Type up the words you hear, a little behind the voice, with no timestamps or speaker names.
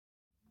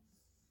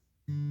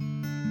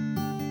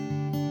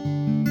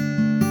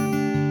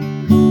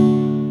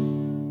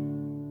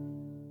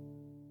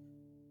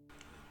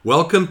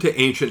Welcome to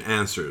Ancient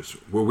Answers,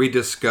 where we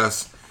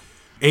discuss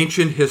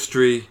ancient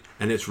history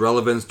and its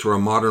relevance to our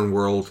modern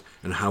world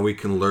and how we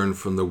can learn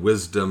from the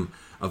wisdom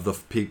of the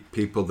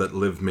people that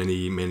lived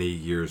many, many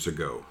years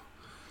ago.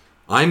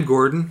 I'm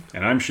Gordon.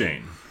 And I'm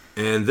Shane.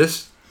 And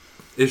this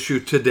issue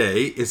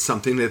today is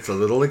something that's a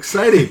little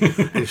exciting.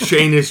 And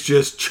Shane is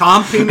just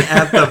chomping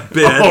at the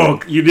bit. Oh,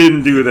 you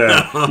didn't do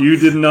that. You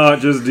did not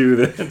just do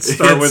that.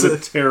 Start with a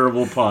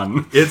terrible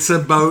pun. It's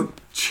about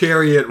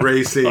chariot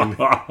racing.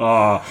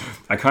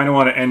 I kind of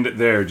want to end it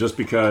there just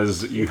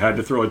because you had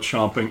to throw a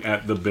chomping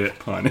at the bit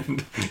pun.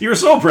 And you were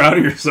so proud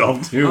of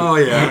yourself, too. Oh,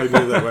 yeah, I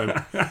knew that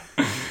one.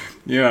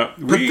 Yeah.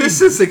 But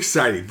this is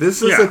exciting.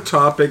 This is a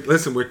topic.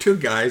 Listen, we're two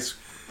guys.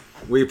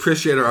 We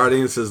appreciate our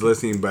audiences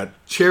listening, but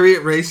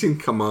chariot racing,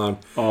 come on.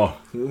 Oh,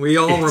 we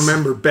all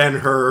remember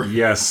Ben-Hur.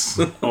 Yes.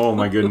 Oh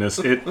my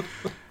goodness.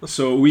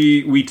 So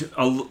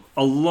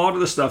a lot of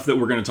the stuff that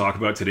we're going to talk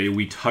about today,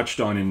 we touched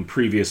on in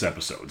previous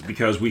episodes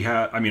because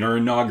our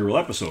inaugural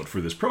episode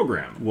for this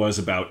program was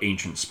about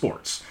ancient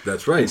sports.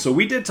 That's right. And so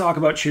we did talk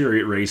about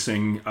chariot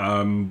racing,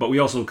 but we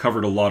also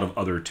covered a lot of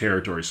other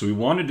territory. So we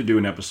wanted to do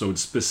an episode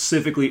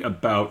specifically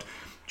about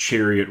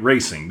chariot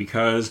racing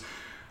because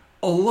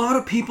a lot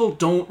of people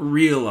don't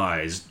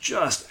realize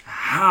just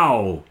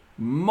how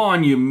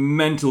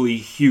monumentally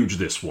huge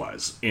this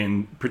was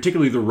in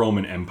particularly the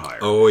Roman Empire.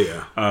 Oh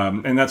yeah.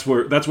 And that's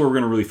where we're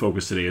going to really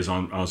focus today is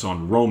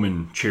on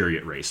Roman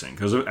chariot racing,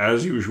 because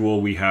as usual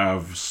we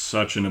have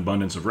such an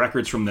abundance of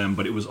records from them,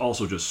 but it was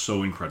also just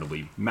so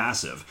incredibly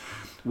massive.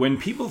 When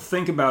people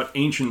think about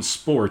ancient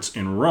sports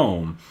in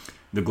Rome,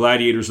 the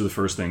gladiators are the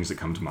first things that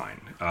come to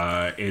mind.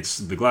 It's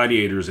the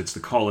gladiators, it's the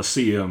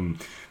Colosseum,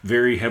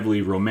 very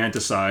heavily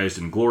romanticized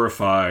and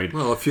glorified.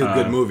 Well, a few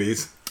good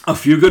movies. A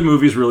few good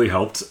movies really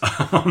helped.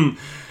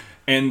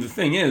 And the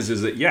thing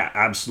is that, yeah,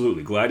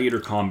 absolutely, gladiator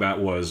combat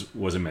was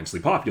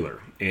immensely popular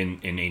in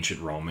ancient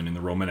Rome and in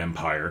the Roman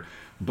Empire.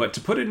 But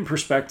to put it in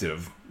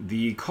perspective,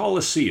 the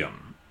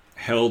Colosseum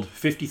held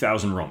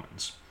 50,000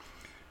 Romans.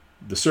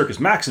 The Circus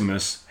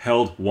Maximus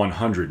held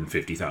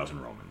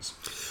 150,000 Romans.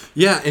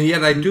 Yeah, and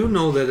yet I do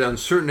know that on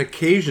certain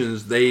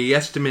occasions they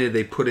estimated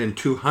they put in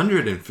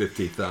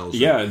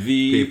 250,000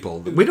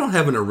 people. We don't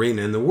have an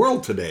arena in the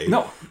world today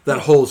that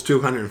holds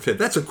 250.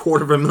 That's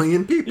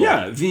 250,000 people.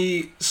 Yeah,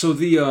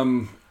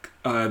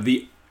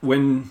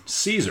 when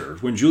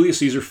Julius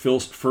Caesar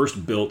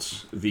first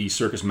built the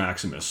Circus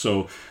Maximus,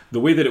 so the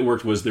way that it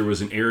worked was there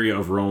was an area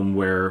of Rome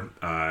where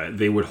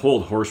they would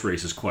hold horse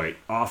races quite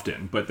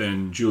often, but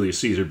then Julius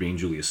Caesar, being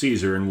Julius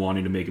Caesar and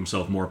wanting to make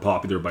himself more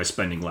popular by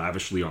spending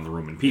lavishly on the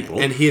Roman people.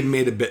 And he had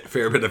made a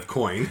fair bit of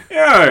coin.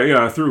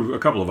 Yeah, through a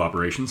couple of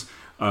operations.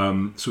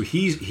 So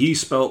he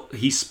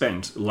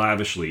spent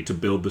lavishly to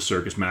build the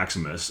Circus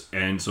Maximus,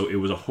 and so it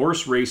was a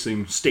horse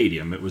racing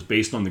stadium. It was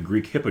based on the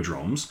Greek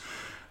hippodromes.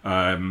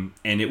 And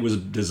it was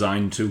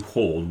designed to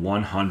hold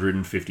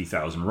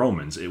 150,000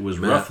 Romans. It was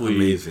roughly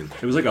amazing.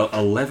 It was like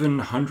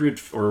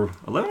 1,100 or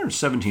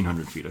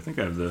 1,700 feet. I think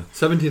I have the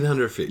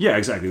 1,700 feet. Yeah,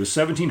 exactly. It was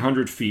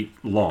 1,700 feet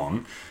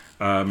long.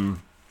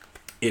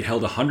 It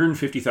held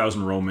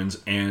 150,000 Romans,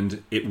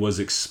 and it was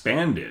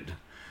expanded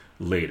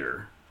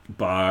later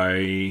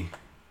by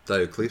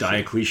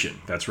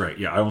Diocletian. That's right.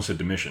 Yeah, I almost said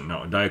Domitian.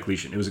 No,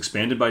 Diocletian. It was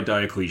expanded by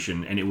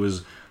Diocletian, and it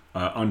was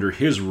under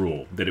his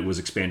rule that it was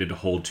expanded to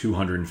hold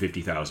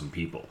 250,000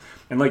 people.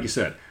 And like you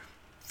said,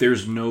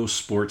 there's no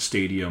sports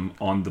stadium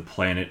on the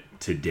planet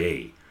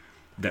today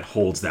that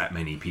holds that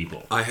many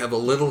people. I have a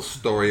little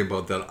story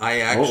about that.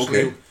 I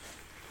actually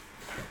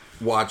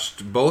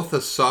watched both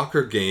a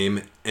soccer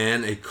game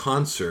and a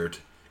concert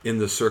in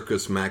the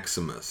Circus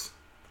Maximus.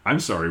 I'm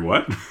sorry,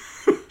 what?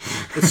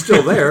 It's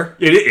still there.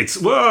 It's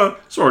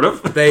sort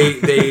of.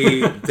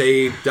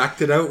 They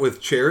ducked it out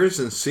with chairs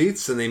and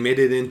seats, and they made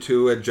it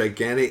into a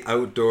gigantic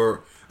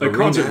outdoor arena.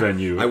 Concert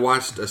venue. I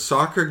watched a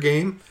soccer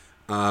game.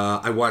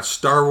 I watched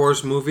Star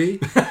Wars movie,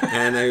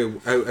 and there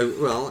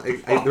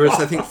was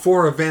I think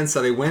 4 events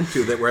that I went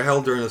to that were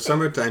held during the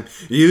summertime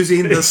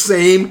using the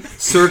same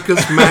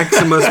Circus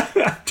Maximus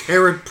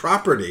turret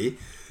property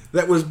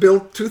that was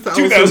built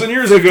 2,000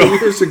 years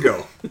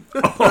ago.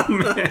 Oh,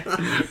 man.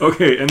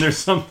 Okay, and there's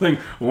something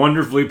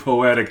wonderfully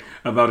poetic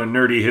about a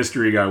nerdy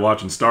history guy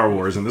watching Star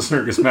Wars and the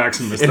Circus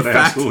Maximus I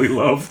absolutely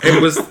love.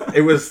 It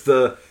was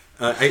the...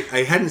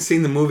 I hadn't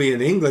seen the movie in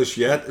English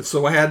yet,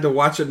 so I had to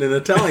watch it in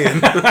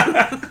Italian. I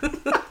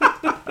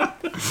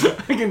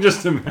can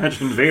just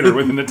imagine Vader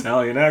with an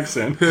Italian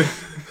accent.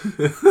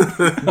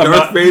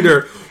 Darth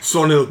Vader,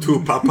 sono il tuo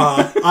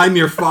papà, I'm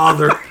your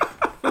father.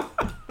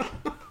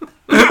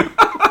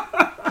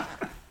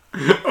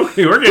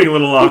 Okay, we're getting a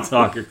little off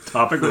topic,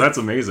 but that's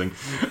amazing.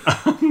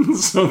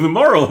 So the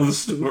moral of the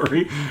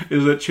story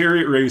is that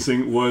chariot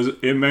racing was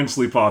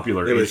immensely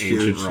popular in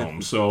ancient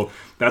Rome. So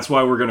that's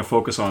why we're going to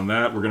focus on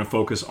that. We're going to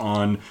focus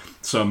on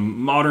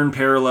some modern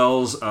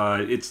parallels.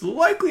 It's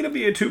likely to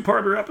be a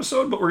 2-parter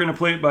episode, but we're going to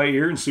play it by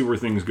ear and see where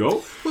things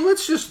go. Well,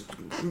 let's just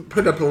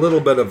put up a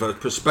little bit of a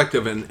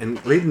perspective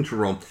and lead into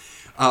Rome.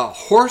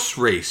 Horse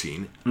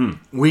racing,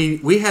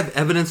 we have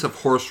evidence of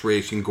horse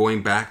racing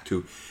going back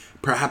to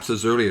perhaps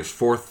as early as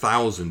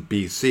 4000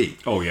 BC.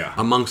 Oh, yeah.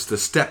 Amongst the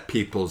steppe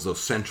peoples of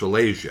Central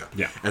Asia.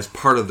 Yeah. As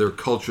part of their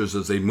cultures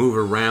as they move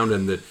around,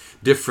 and the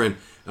different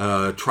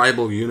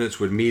tribal units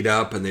would meet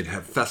up, and they'd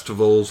have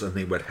festivals, and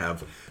they would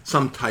have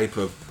some type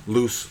of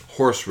loose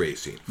horse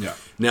racing. Yeah.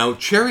 Now,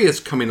 chariots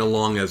coming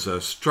along as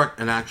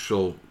an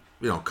actual,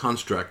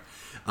 construct.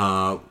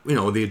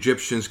 The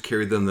Egyptians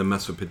carried them, the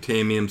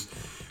Mesopotamians.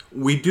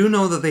 We do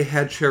know that they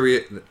had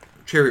chariot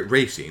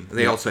racing.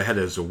 They also had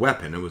it as a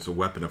weapon. It was a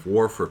weapon of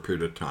war for a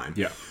period of time.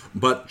 Yeah.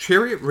 But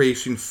chariot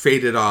racing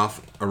faded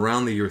off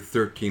around the year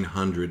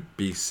 1300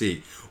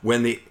 BC,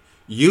 when the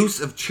use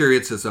of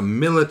chariots as a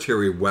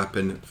military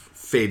weapon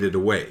faded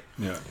away.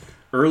 Yeah.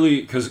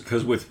 Early,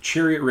 because with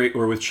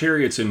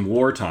chariots in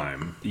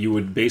wartime, you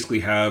would basically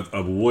have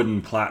a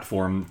wooden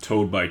platform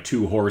towed by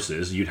two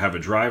horses. You'd have a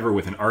driver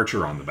with an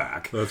archer on the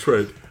back. That's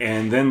right.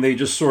 And then they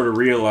just sort of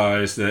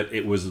realized that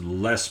it was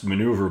less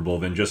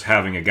maneuverable than just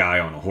having a guy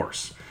on a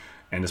horse.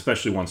 And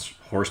especially once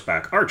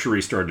horseback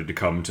archery started to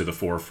come to the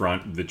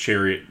forefront, the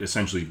chariot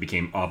essentially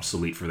became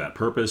obsolete for that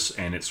purpose,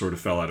 and it sort of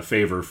fell out of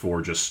favor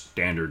for just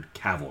standard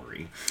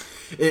cavalry.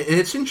 And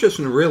it's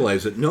interesting to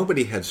realize that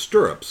nobody had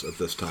stirrups at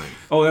this time.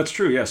 Oh, that's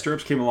true. Yeah,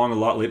 stirrups came along a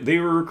lot later. They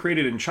were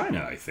created in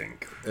China, I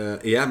think.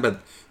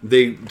 But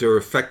their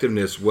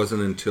effectiveness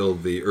wasn't until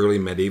the early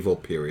medieval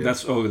period.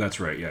 That's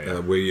right. Yeah.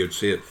 Where you'd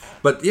see it.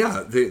 But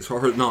yeah,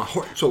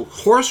 so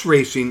horse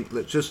racing.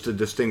 Just to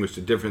distinguish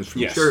the difference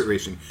from chariot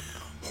racing,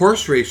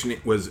 horse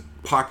racing was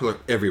popular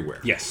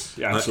everywhere. Yes,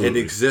 absolutely.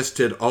 It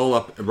existed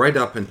right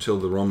up until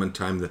the Roman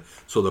time.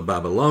 So the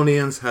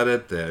Babylonians had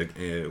it.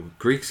 The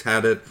Greeks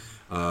had it.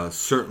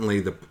 Certainly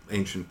the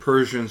ancient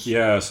Persians.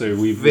 Yeah, so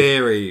we've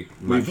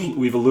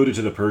alluded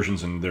to the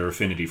Persians and their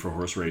affinity for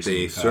horse racing.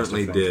 They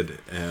certainly did.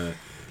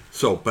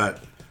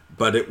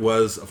 But it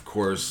was, of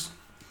course,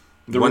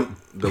 the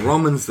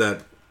Romans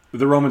that...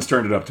 The Romans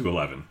turned it up to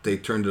 11. They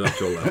turned it up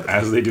to 11.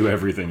 As they do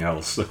everything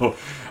else. So,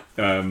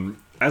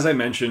 as I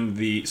mentioned,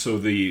 the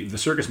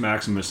Circus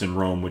Maximus in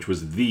Rome, which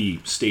was the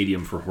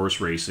stadium for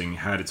horse racing,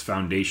 had its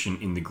foundation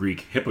in the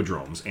Greek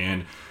hippodromes.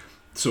 And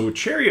so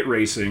chariot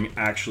racing,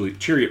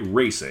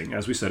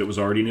 as we said, it was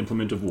already an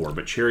implement of war,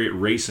 but chariot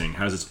racing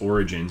has its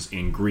origins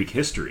in Greek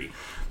history.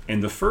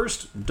 And the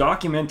first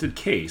documented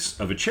case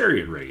of a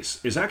chariot race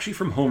is actually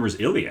from Homer's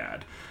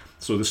Iliad.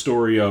 So the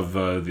story of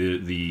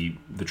the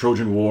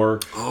Trojan War.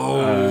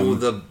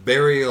 The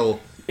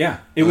burial. Yeah,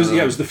 it was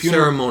the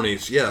funeral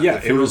ceremonies. The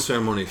funeral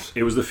ceremonies.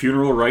 It was the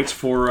funeral rites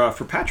for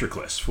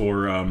Patroclus,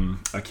 for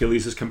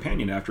Achilles'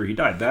 companion after he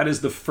died. That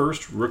is the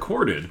first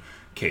recorded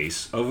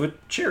case of a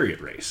chariot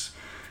race.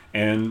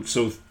 And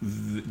so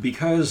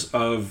because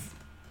of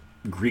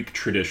Greek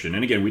tradition,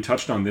 and again, we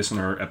touched on this in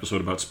our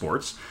episode about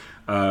sports,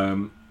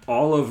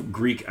 all of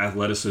Greek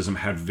athleticism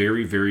had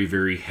very, very,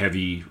 very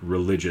heavy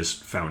religious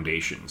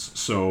foundations.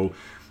 So,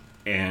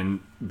 and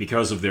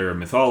because of their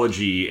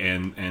mythology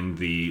and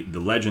the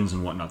legends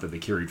and whatnot that they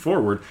carried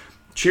forward,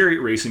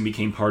 chariot racing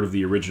became part of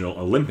the original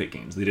Olympic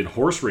Games. They did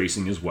horse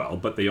racing as well,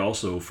 but they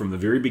also, from the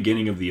very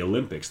beginning of the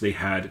Olympics, they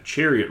had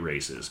chariot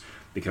races,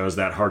 because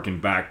that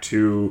harkened back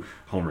to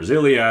Homer's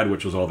Iliad,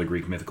 which was all the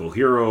Greek mythical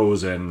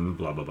heroes and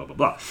blah, blah, blah, blah,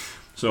 blah.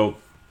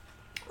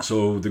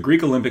 So the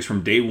Greek Olympics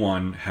from day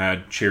one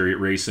had chariot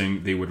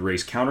racing. They would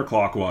race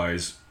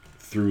counterclockwise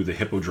through the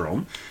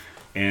hippodrome.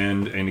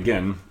 And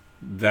again,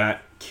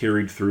 that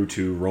carried through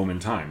to Roman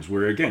times,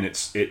 where again,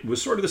 it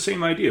was sort of the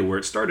same idea, where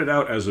it started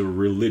out as a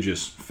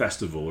religious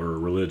festival or a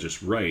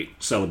religious rite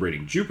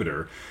celebrating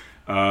Jupiter.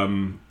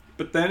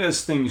 But then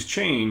as things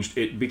changed,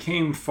 it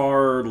became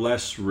far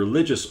less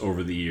religious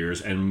over the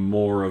years and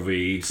more of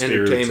a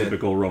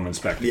stereotypical Roman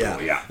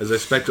spectacle. Yeah, as a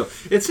spectacle.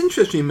 It's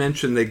interesting you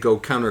mentioned they go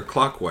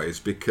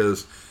counterclockwise,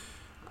 because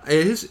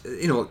it is,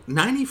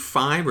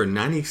 95 or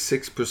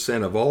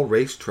 96% of all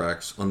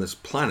racetracks on this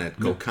planet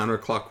go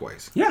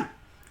counterclockwise. Yeah.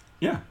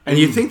 And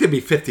you'd think they'd be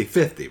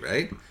 50-50,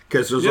 right?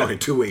 Because there's only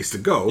two ways to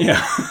go.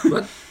 Yeah.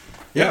 But,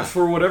 yeah,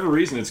 for whatever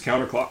reason, it's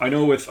counterclockwise. I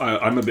know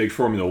I'm a big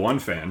Formula One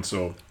fan,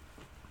 so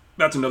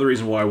that's another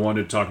reason why I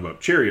wanted to talk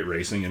about chariot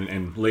racing,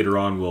 and later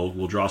on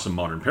we'll draw some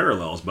modern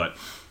parallels. But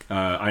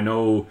I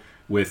know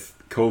with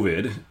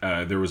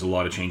COVID, there was a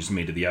lot of changes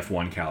made to the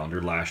F1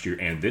 calendar last year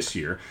and this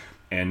year,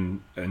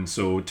 and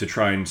so to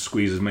try and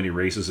squeeze as many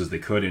races as they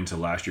could into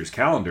last year's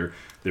calendar,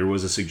 there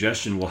was a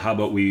suggestion, well, how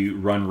about we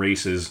run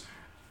races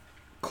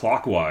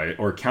clockwise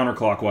or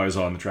counterclockwise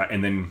on the track,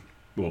 and then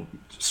we'll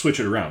switch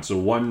it around. So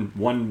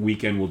one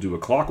weekend we'll do a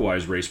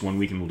clockwise race, one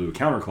weekend we'll do a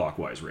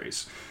counterclockwise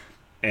race.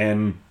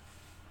 And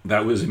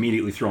that was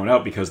immediately thrown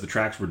out because the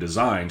tracks were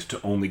designed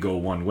to only go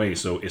one way.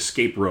 So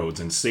escape roads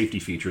and safety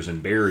features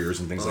and barriers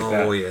and things like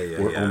that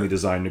were only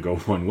designed to go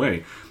one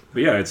way.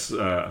 But yeah,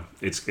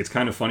 it's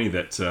kind of funny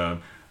that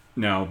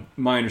now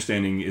my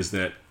understanding is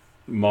that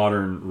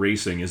modern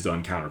racing is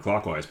done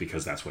counterclockwise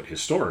because that's what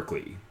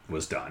historically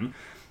was done.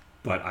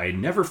 But I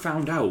never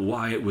found out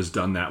why it was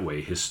done that way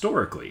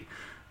historically.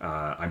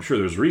 I'm sure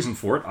there's a reason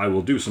for it. I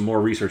will do some more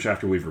research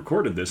after we've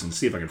recorded this and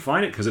see if I can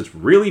find it, because it's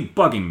really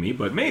bugging me.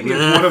 But maybe if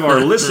one of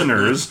our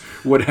listeners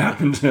would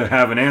happen to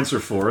have an answer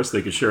for us,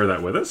 they could share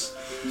that with us.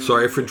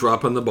 Sorry for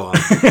dropping the bomb.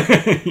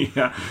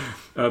 Yeah.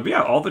 But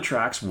yeah, all the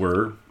tracks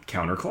were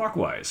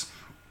counterclockwise.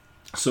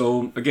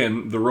 So,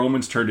 again, the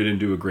Romans turned it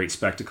into a great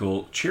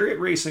spectacle. Chariot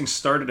racing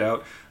started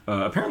out...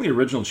 apparently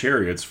original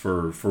chariots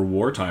for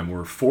wartime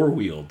were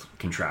four-wheeled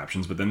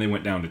contraptions, but then they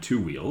went down to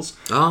two wheels.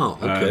 Oh,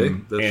 okay.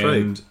 That's right.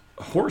 And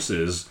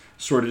horses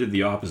sort of did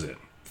the opposite.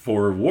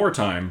 For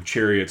wartime,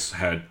 chariots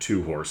had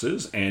two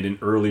horses, and in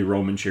early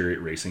Roman chariot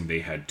racing,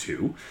 they had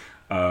two.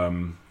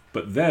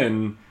 But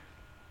then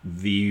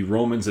the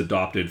Romans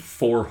adopted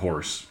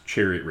four-horse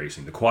chariot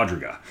racing, the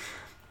quadriga.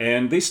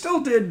 And they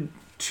still did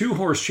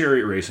two-horse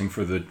chariot racing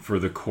for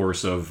the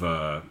course of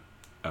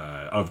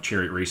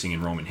chariot racing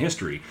in Roman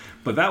history,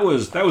 but that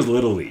was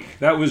Little League.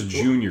 That was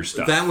junior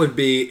stuff. That would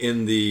be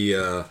in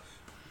the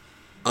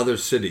other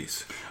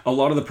cities. A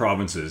lot of the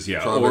provinces,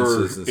 yeah.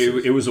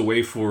 It was a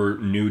way for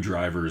new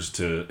drivers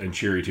and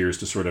charioteers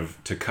to sort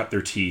of to cut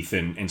their teeth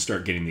and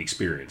start getting the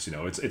experience. You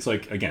know, it's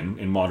like, again,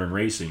 in modern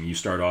racing, you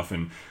start off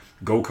in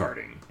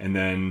go-karting, and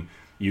then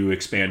you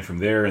expand from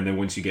there, and then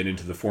once you get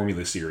into the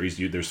Formula Series,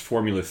 there's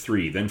Formula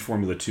 3, then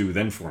Formula 2,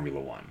 then Formula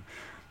 1.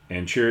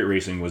 And chariot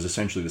racing was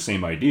essentially the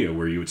same idea,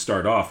 where you would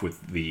start off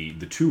with the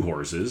two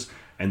horses,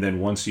 and then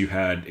once you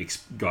had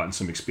gotten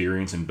some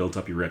experience and built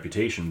up your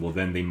reputation, well,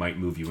 then they might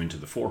move you into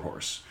the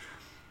four-horse.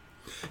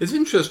 It's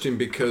interesting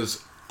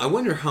because I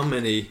wonder how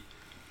many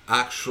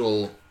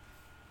actual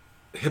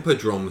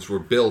hippodromes were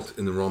built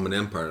in the Roman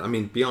Empire. I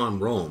mean,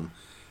 beyond Rome.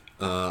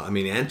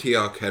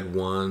 Antioch had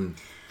one,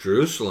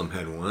 Jerusalem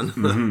had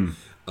one,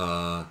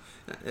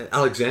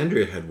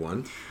 Alexandria had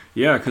one.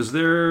 Yeah,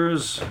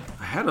 because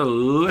I had a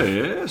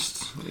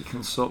list. Let me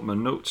consult my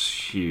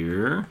notes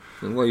here.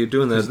 And while you're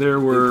doing that,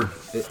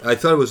 I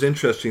thought it was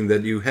interesting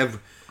that you have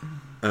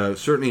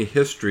certainly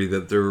history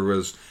that there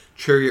was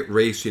chariot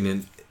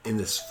racing in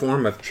this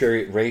form of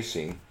chariot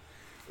racing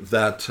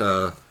that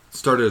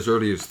started as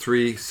early as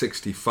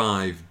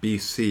 365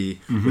 BC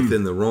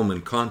within the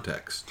Roman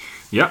context.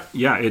 Yeah.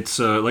 It's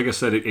like I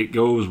said, it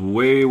goes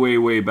way, way,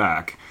 way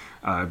back.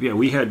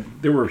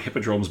 There were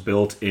hippodromes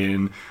built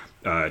in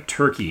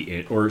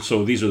Turkey,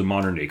 so these are the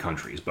modern day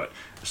countries, but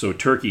so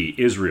Turkey,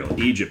 Israel,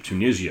 Egypt,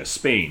 Tunisia,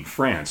 Spain,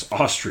 France,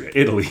 Austria,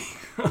 Italy,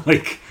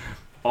 like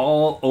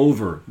all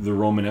over the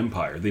Roman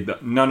Empire.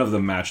 None of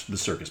them matched the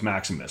Circus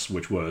Maximus,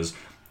 which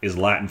is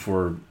Latin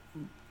for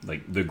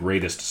like the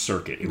greatest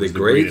circuit. It was the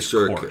greatest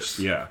circus. Course.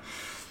 Yeah.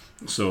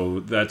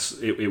 So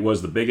it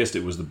was the biggest,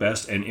 it was the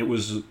best, and it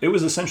was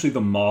essentially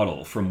the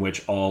model from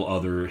which all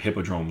other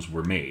hippodromes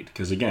were made.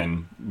 Because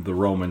again, the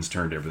Romans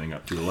turned everything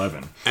up to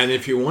 11. And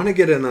if you want to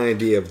get an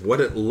idea of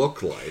what it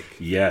looked like,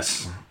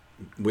 yes,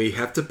 we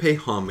have to pay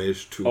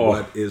homage to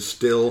what is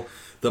still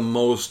the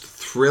most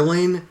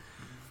thrilling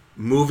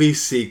movie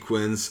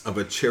sequence of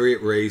a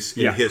chariot race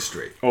in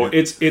history. Oh,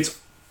 it's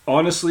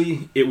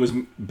honestly, it was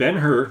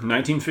Ben-Hur,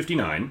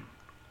 1959.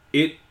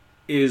 It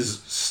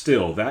is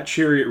still, that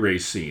chariot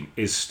race scene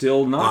is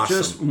still not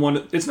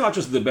awesome. It's not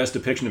just the best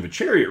depiction of a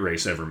chariot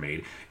race ever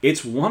made.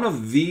 It's one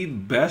of the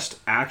best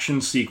action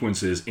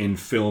sequences in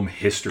film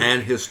history.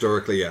 And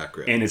historically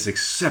accurate. And it's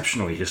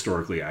exceptionally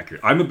historically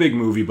accurate. I'm a big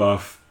movie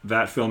buff.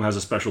 That film has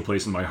a special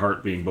place in my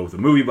heart, being both a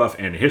movie buff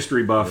and a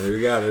history buff. There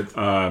you got it.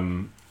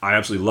 I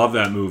absolutely love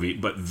that movie,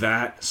 but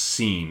that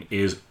scene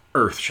is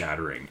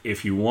earth-shattering.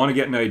 If you want to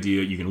get an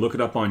idea, you can look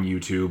it up on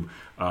YouTube.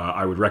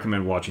 I would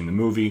recommend watching the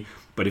movie.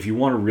 But if you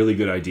want a really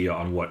good idea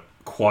on what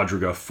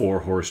quadriga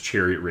four-horse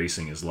chariot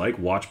racing is like,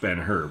 watch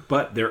Ben-Hur.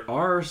 But there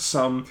are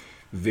some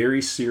very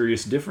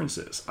serious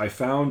differences. I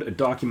found a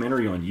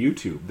documentary on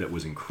YouTube that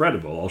was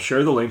incredible. I'll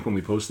share the link when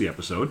we post the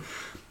episode.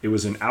 It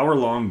was an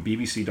hour-long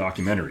BBC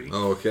documentary.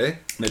 Oh, okay.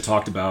 That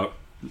talked about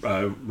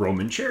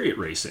Roman chariot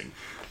racing.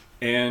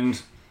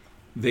 And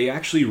they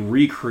actually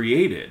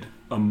recreated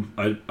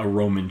a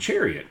Roman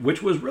chariot,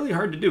 which was really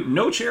hard to do.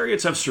 No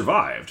chariots have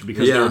survived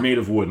because they were made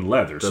of wood and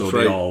leather, so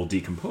they all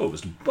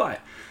decomposed. But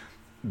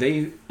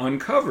they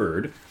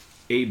uncovered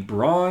a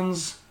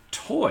bronze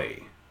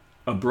toy,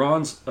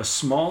 a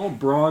small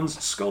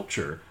bronze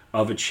sculpture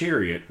of a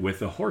chariot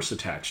with a horse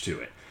attached to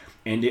it.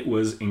 And it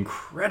was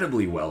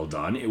incredibly well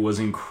done. It was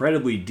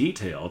incredibly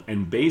detailed.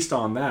 And based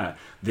on that,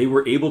 they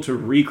were able to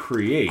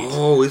recreate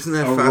isn't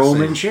that a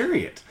Roman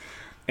chariot.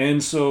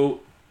 And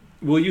so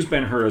we'll use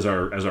Ben-Hur as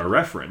our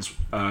reference.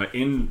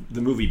 In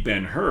the movie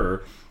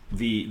Ben-Hur,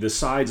 the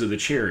sides of the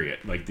chariot,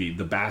 like the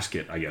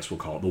basket, I guess we'll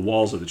call it, the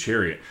walls of the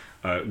chariot,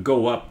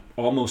 go up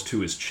almost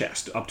to his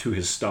chest, up to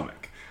his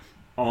stomach.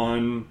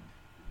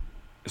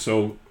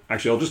 So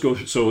actually, I'll just go.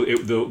 So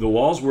the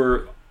walls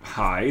were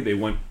high. They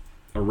went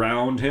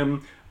around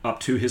him up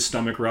to his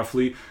stomach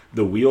roughly.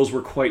 The wheels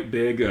were quite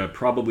big,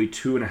 probably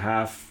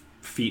 2.5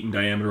 feet in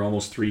diameter,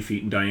 almost 3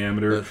 feet in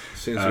diameter. That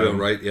seems to be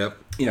right. Yep.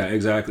 Yeah,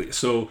 exactly.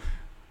 So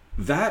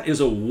that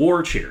is a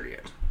war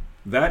chariot.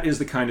 That is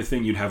the kind of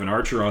thing you'd have an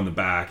archer on the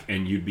back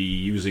and you'd be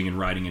using and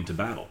riding into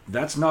battle.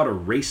 That's not a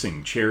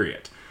racing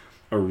chariot.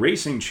 A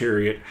racing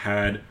chariot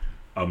had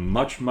a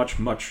much, much,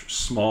 much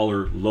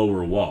smaller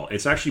lower wall.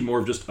 It's actually more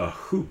of just a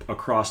hoop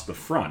across the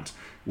front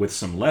with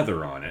some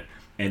leather on it,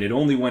 and it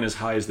only went as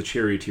high as the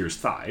charioteer's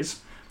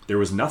thighs. There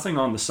was nothing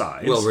on the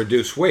sides. Well,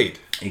 reduced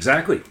weight.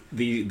 Exactly.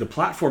 The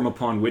platform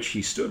upon which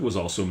he stood was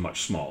also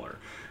much smaller.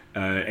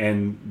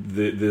 And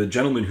the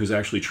gentleman who's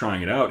actually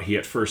trying it out, he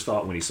at first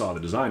thought when he saw the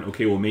design,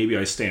 okay, well, maybe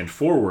I stand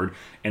forward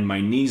and my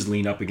knees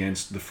lean up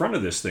against the front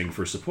of this thing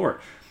for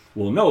support.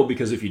 Well, no,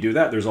 because if you do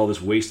that, there's all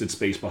this wasted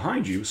space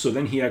behind you. So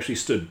then he actually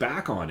stood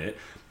back on it,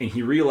 and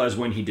he realized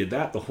when he did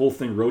that, the whole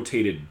thing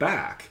rotated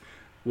back.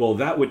 Well,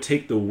 that would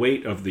take the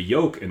weight of the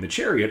yoke and the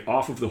chariot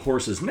off of the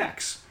horses'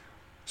 necks.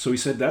 So he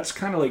said that's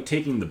kind of like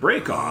taking the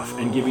brake off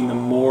and giving them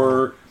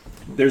more...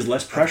 There's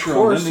less pressure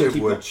on them. Of course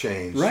it would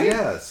change, right?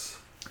 Yes.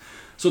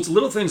 So it's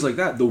little things like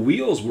that. The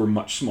wheels were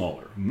much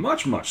smaller,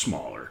 much, much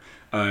smaller.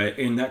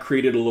 And that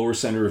created a lower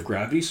center of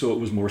gravity, so it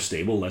was more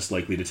stable, less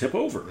likely to tip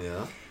over.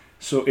 Yeah.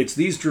 So it's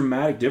these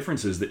dramatic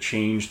differences that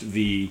changed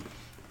the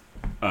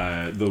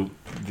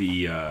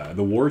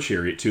war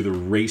chariot to the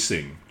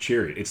racing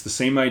chariot. It's the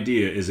same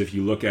idea as if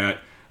you look at,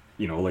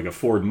 like a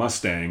Ford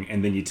Mustang,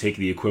 and then you take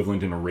the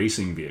equivalent in a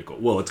racing vehicle.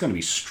 Well, it's going to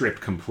be stripped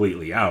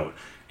completely out,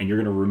 and you're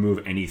going to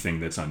remove anything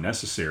that's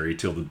unnecessary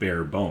till the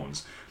bare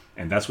bones.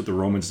 And that's what the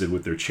Romans did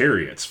with their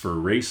chariots for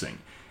racing.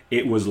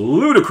 It was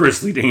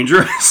ludicrously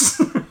dangerous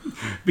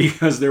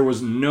because there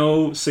was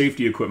no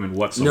safety equipment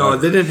whatsoever. No,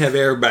 they didn't have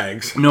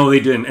airbags. No, they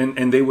didn't.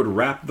 And they would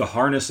wrap the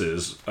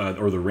harnesses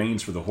or the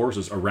reins for the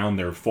horses around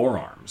their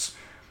forearms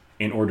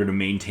in order to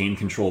maintain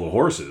control of the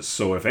horses.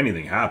 So if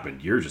anything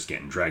happened, you're just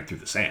getting dragged through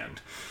the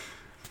sand.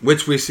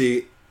 Which we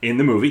see in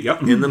the movie.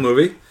 Yep. In the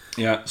movie.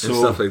 Yeah. So, and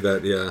stuff like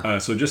that, yeah.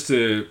 So just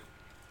to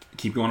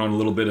keep going on a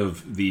little bit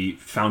of the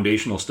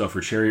foundational stuff for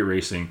chariot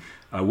racing,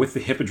 with the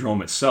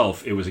hippodrome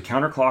itself, it was a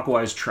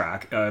counterclockwise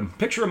track.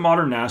 Picture a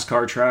modern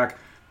NASCAR track,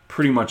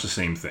 pretty much the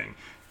same thing.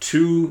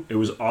 It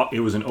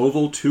was an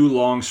oval, 2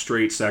 long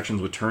straight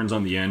sections with turns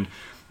on the end.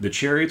 The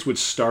chariots would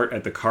start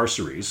at the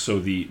carceres, so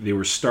they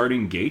were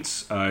starting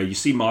gates. You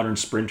see modern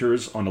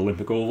sprinters on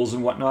Olympic ovals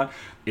and whatnot.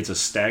 It's a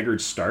staggered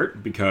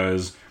start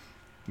because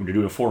when you're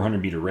doing a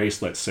 400-meter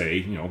race, let's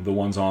say, the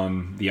ones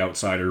on the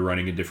outside are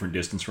running a different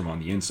distance from on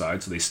the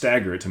inside, so they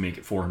stagger it to make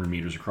it 400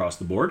 meters across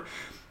the board.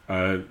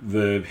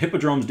 The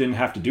hippodromes didn't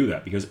have to do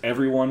that because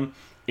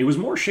it was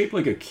more shaped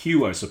like a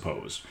queue, I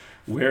suppose,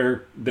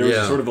 where there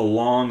was sort of a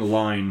long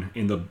line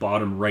in the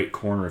bottom right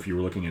corner if you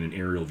were looking at an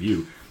aerial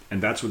view,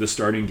 and that's where the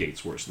starting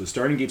gates were. So the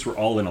starting gates were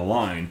all in a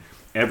line.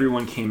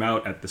 Everyone came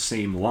out at the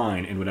same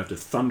line and would have to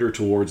thunder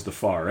towards the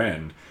far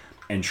end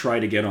and try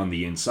to get on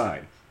the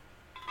inside.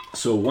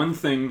 So one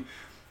thing...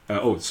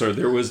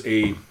 there was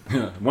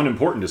one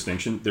important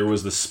distinction. There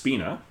was the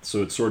spina,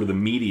 so it's sort of the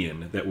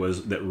median that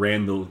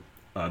ran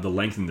the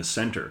length in the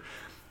center.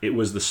 It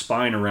was the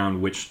spine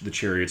around which the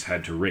chariots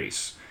had to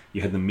race.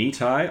 You had the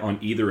metae on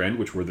either end,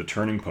 which were the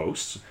turning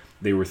posts.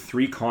 They were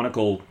 3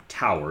 conical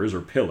towers or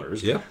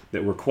pillars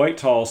that were quite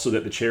tall so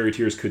that the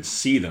charioteers could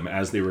see them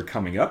as they were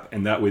coming up,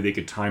 and that way they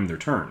could time their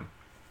turn.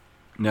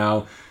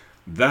 Now,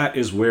 that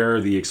is where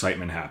the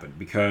excitement happened,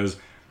 because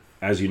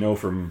as you know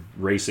from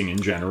racing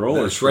in general...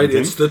 That's right,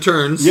 it's the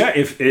turns. Yeah,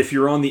 if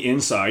you're on the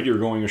inside, you're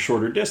going a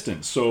shorter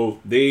distance. So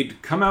they'd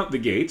come out the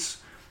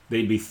gates,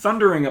 they'd be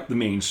thundering up the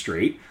main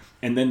straight,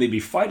 and then they'd be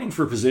fighting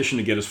for position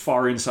to get as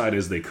far inside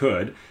as they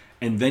could,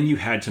 and then you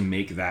had to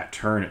make that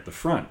turn at the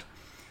front.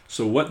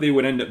 So what they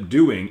would end up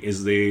doing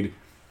is they'd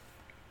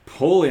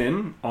pull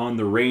in on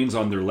the reins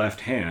on their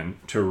left hand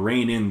to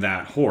rein in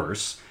that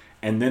horse,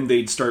 and then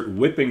they'd start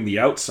whipping the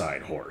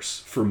outside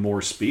horse for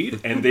more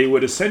speed, and they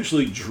would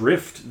essentially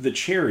drift the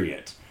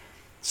chariot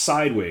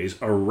sideways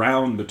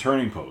around the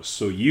turning post.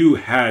 So you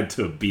had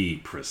to be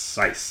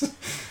precise.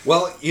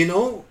 Well,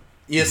 you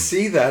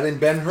see that in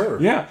Ben-Hur.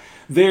 Yeah.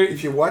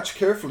 If you watch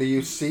carefully,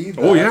 you see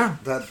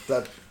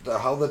that,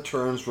 how the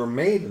turns were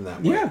made in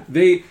that way. Yeah,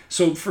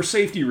 so for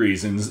safety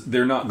reasons,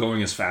 they're not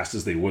going as fast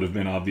as they would have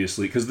been,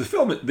 obviously, because the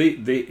film it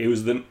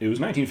was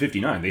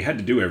 1959. They had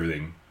to do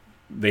everything.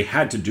 They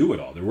had to do it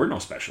all. There were no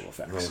special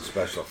effects. No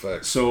special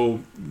effects. So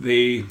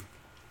they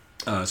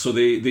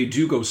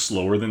do go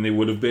slower than they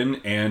would have been,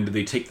 and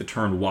they take the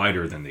turn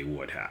wider than they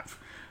would have.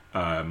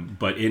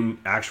 But in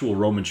actual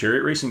Roman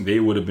chariot racing, they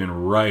would have been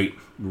right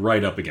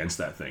up against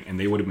that thing, and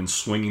they would have been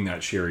swinging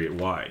that chariot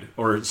wide.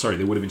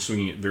 They would have been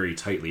swinging it very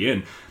tightly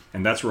in,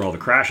 and that's where all the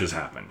crashes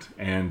happened.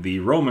 And the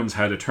Romans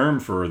had a term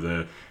for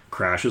the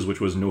crashes,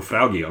 which was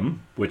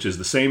naufragium, which is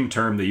the same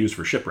term they used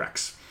for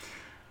shipwrecks.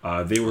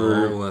 That's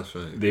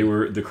right.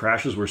 The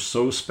crashes were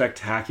so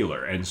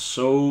spectacular and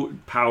so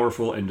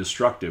powerful and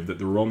destructive that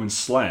the Roman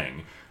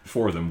slang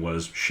for them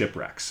was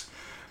shipwrecks,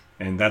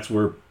 and that's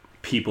where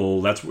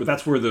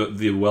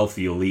the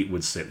wealthy elite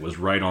would sit, was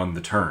right on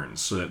the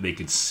turns, so that they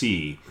could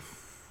see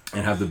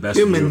and have the best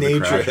view of the crashes.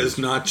 Human nature has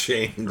not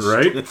changed,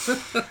 right?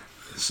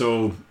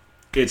 So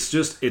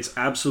it's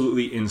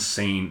absolutely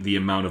insane the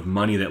amount of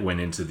money that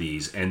went into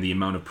these and the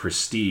amount of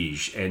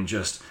prestige and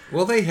just...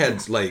 Well, they had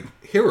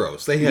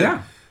heroes. They had...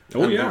 Yeah.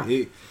 Oh, yeah.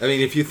 I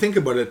mean, if you think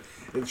about it,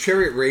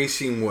 chariot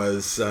racing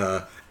was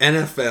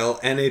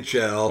NFL,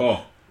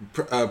 NHL,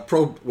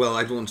 pro. Well,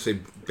 I won't say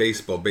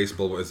baseball.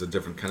 Baseball was a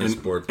different kind of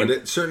sport, but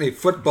it's certainly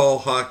football,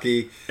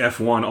 hockey,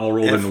 F1 all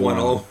rolled into one.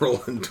 all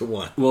rolled into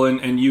one. Well,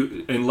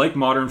 and like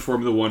modern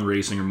Formula One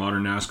racing or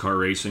modern NASCAR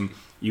racing,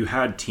 you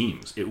had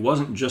teams. It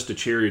wasn't just a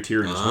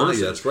charioteer and his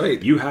horses. That's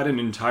right. You had an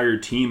entire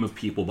team of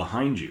people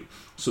behind you.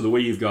 So the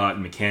way you've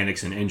got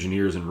mechanics and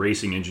engineers and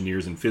racing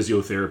engineers and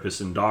physiotherapists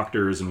and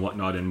doctors and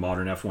whatnot in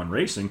modern F1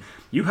 racing,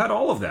 you had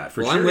all of that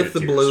for charioteers. I'm with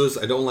the blues.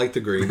 I don't like the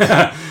greens.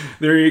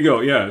 There you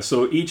go. Yeah.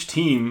 So each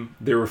team,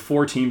 there were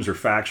 4 teams or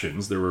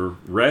factions. There were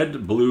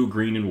red, blue,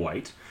 green, and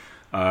white.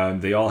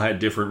 They all had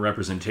different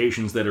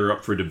representations that are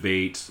up for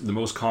debate. The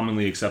most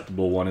commonly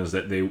acceptable one is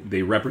that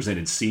they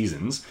represented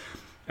seasons.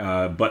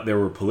 But there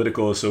were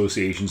political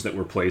associations that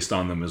were placed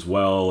on them as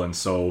well, and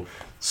so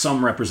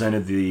some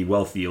represented the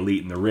wealthy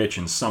elite and the rich,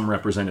 and some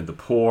represented the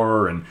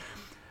poor, and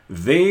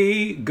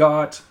they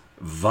got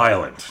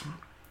violent.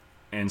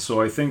 And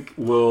so I think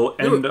we'll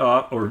end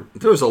up...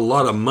 There was a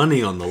lot of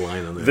money on the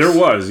line on this. There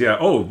was, yeah.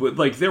 Oh, but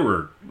like there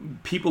were...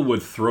 People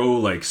would throw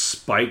like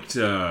spiked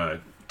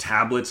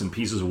tablets and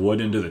pieces of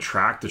wood into the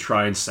track to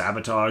try and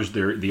sabotage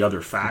the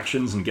other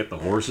factions and get the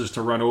horses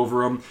to run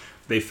over them.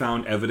 They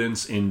found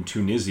evidence in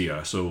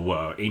Tunisia,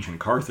 so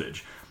ancient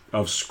Carthage,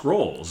 of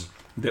scrolls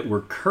that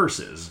were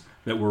curses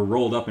that were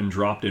rolled up and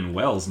dropped in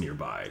wells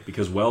nearby,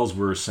 because wells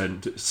were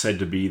said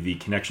to be the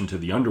connection to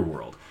the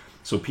underworld.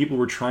 So people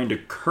were trying to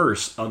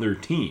curse other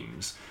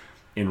teams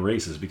in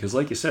races, because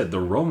like you said, the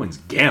Romans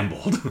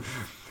gambled.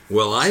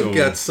 Well, I've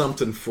got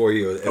something for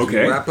you as we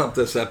wrap up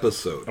this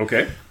episode.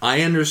 Okay. I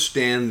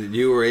understand that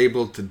you were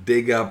able to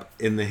dig up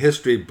in the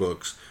history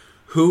books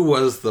who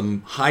was the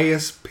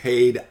highest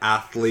paid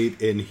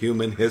athlete in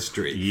human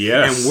history.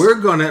 Yes. And we're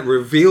going to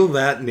reveal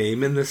that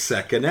name in the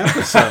second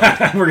episode.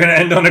 We're going to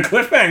end on a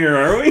cliffhanger,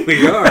 are we?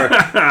 We are.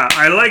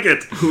 I like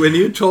it. When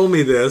you told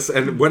me this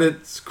and what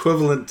it's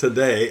equivalent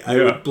today,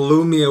 it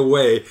blew me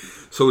away.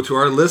 So to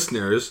our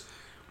listeners,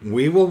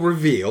 we will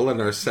reveal in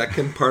our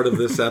second part of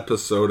this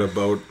episode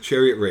about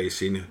chariot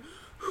racing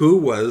who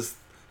was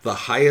the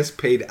highest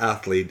paid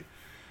athlete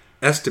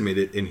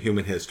estimated in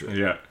human history.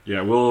 Yeah.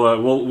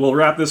 We'll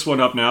wrap this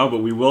one up now, but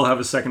we will have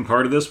a second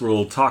part of this where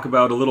we'll talk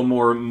about a little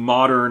more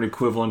modern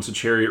equivalents of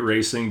chariot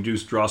racing,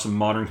 draw some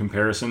modern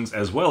comparisons,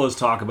 as well as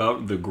talk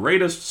about the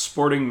greatest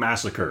sporting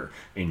massacre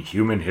in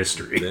human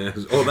history.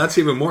 Oh, that's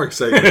even more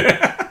exciting.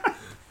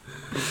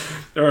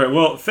 All right.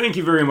 Well, thank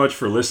you very much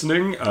for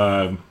listening.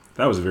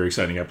 That was a very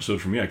exciting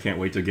episode for me. I can't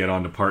wait to get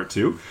on to part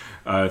 2.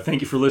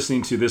 Thank you for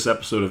listening to this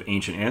episode of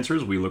Ancient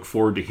Answers. We look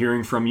forward to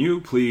hearing from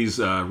you. Please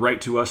write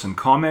to us and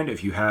comment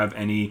if you have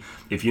any.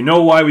 If you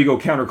know why we go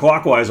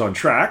counterclockwise on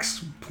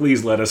tracks,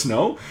 please let us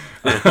know.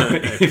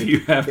 If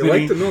you have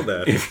like to know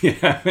that. If you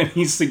have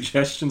any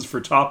suggestions for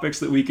topics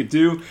that we could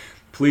do,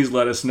 please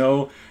let us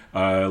know.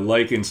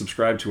 Like and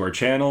subscribe to our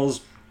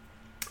channels.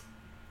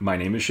 My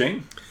name is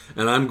Shane.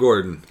 And I'm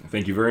Gordon.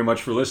 Thank you very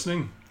much for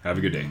listening. Have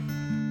a good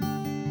day.